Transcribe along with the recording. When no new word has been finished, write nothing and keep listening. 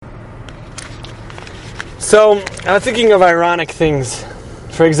So, I was thinking of ironic things.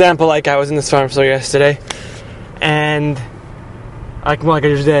 For example, like I was in this farm store yesterday, and like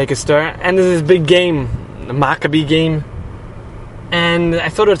a Judaic store, and there's this big game, the Maccabee game, and I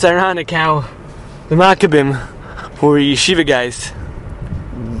thought it's ironic how the Maccabim, who were yeshiva guys,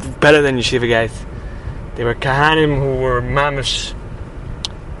 better than yeshiva guys, they were Kahanim who were mamish,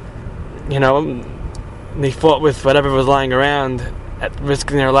 they fought with whatever was lying around at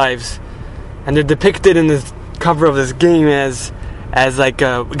risking their lives, and they're depicted in this cover of this game as like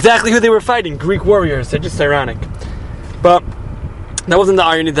exactly who they were fighting, Greek warriors. They're just ironic. But that wasn't the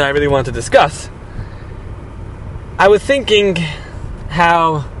irony that I really wanted to discuss. I was thinking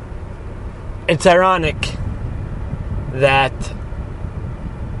how it's ironic that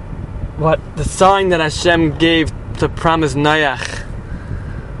what the sign that Hashem gave to promise Noach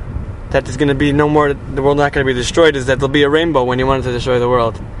that there's going to be no more, the world not going to be destroyed, is that there'll be a rainbow when he wanted to destroy the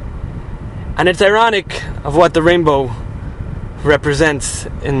world. And it's ironic of what the rainbow represents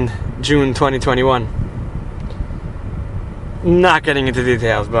in June 2021. Not getting into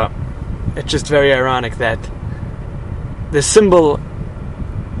details, but it's just very ironic that the symbol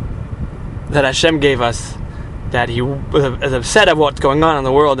that Hashem gave us, that He is upset at what's going on in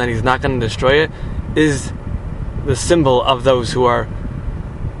the world and He's not going to destroy it, is the symbol of those who are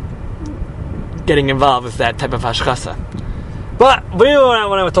getting involved with that type of hashchasa. But really what I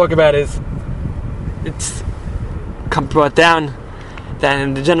want to talk about is, it's brought down that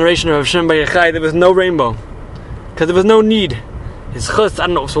in the generation of Shimon Bar Yochai there was no rainbow because there was no need. His chus, I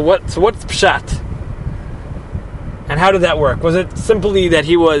don't know. So what's pshat? And how did that work? Was it simply that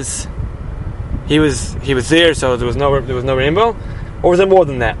he was there, so there was no rainbow, or was it more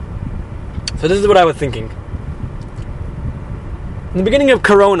than that? So this is what I was thinking. In the beginning of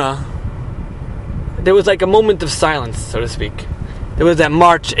Corona, there was like a moment of silence, so to speak. There was that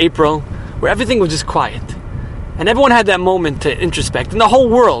March, April, where everything was just quiet. And everyone had that moment to introspect. In the whole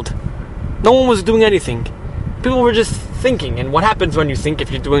world, no one was doing anything. People were just thinking. And what happens when you think, if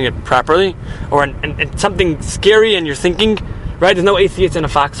you're doing it properly, or and something scary and you're thinking, right? There's no atheists in a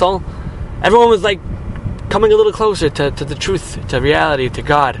foxhole. Everyone was like coming a little closer to the truth, to reality, to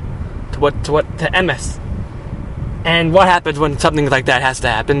God, to emes. And what happens when something like that has to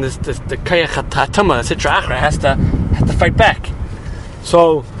happen? The kayach hatama, the sitra achra, has to fight back.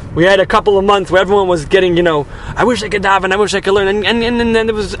 So we had a couple of months where everyone was getting, I wish I could daven, I wish I could learn, and then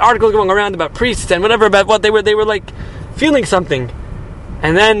there was articles going around about priests and whatever, about what they were like feeling something.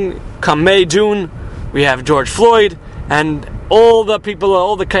 And then come May, June, we have George Floyd, and all the people,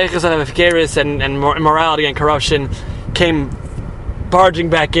 all the kayachas of Afghanis and immorality and corruption came barging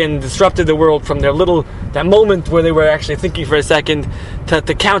back in, disrupted the world from that moment where they were actually thinking for a second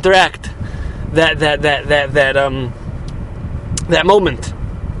to counteract that moment.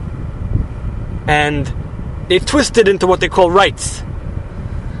 And they twisted into what they call rights.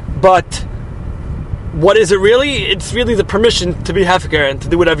 But what is it really? It's really the permission to be hefker and to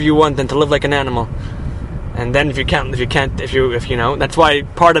do whatever you want and to live like an animal. And then if you that's why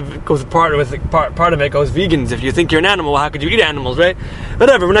part of it goes vegans. If you think you're an animal, how could you eat animals, right?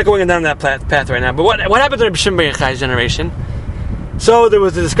 Whatever, we're not going down that path right now. But what happened to Shimon Bar Yochai's generation? So there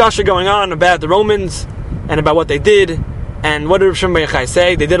was a discussion going on about the Romans and about what they did. And what did Shimon Bar Yochai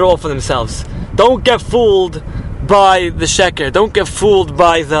say? They did it all for themselves. Don't get fooled by the sheker. Don't get fooled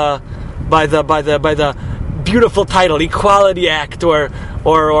by the beautiful title, Equality Act, or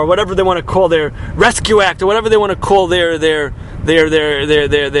whatever they want to call their Rescue Act, or whatever they want to call their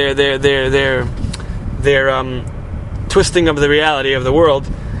twisting of the reality of the world,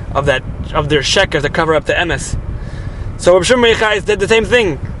 of their sheker to cover up the emes. So Rabbi Shimon Bar Yochai did the same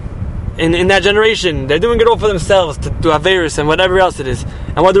thing. In that generation, they're doing it all for themselves, to do Averis and whatever else it is.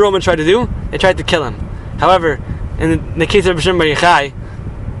 And what did the Romans try to do? They tried to kill him. However, in the case of Shimon Bar Yochai,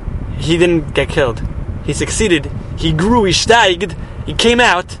 he didn't get killed. He succeeded. He grew. He steiged. He came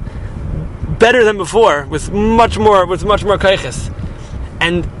out better than before, with much more kayches.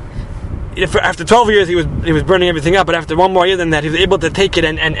 And after 12 years, he was burning everything up. But after one more year than that, he was able to take it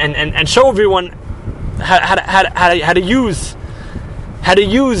and show everyone how to use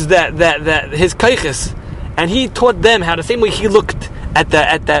that his kayches, and he taught them how, the same way he looked at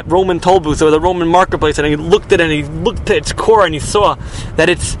that Roman toll booth or the Roman marketplace, and he looked at it and he looked at its core and he saw that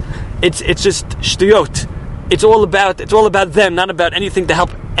it's just shtuyot. It's all about them, not about anything to help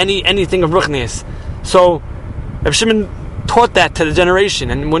anything of ruchnius. So Rav Shimon taught that to the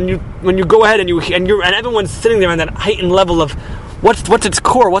generation, and when you go ahead and everyone's sitting there on that heightened level of what's its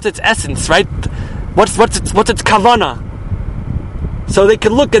core, what's its essence, right? What's its kavana? So they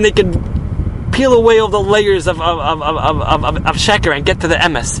could look and they could peel away all the layers of sheker and get to the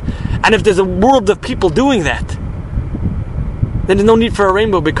emes. And if there's a world of people doing that, then there's no need for a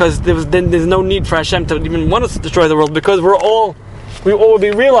rainbow, because then there's no need for Hashem to even want us to destroy the world, because we all will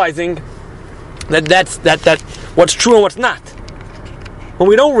be realizing that's what's true and what's not. When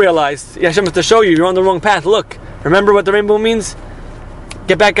we don't realize, Hashem has to show you're on the wrong path. Look, remember what the rainbow means?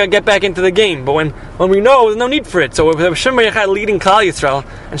 Get back into the game. But when we know, there's no need for it. So with Hashem leading Klal Yisrael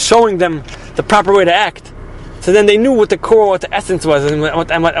and showing them the proper way to act, so then they knew what the core, what the essence was, and what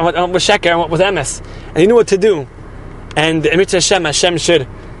was sheker and what was emes, and they knew what to do. And Hashem should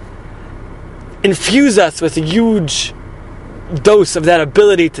infuse us with a huge dose of that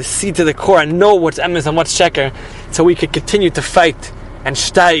ability to see to the core and know what's emes and what's sheker, so we could continue to fight and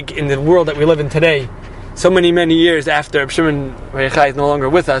steig in the world that we live in today. So many years after Shimon Bar Yochai is no longer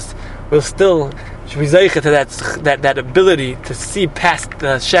with us, we'll still should be zeicha to that ability to see past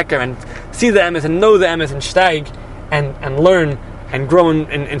the sheker and see the emes and know the emes and steig and learn and grow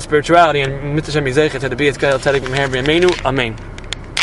in spirituality. And Mitzvah Shem be zeicha to the B'yis Gadol Tzedek B'meher B'yameinu. Amen.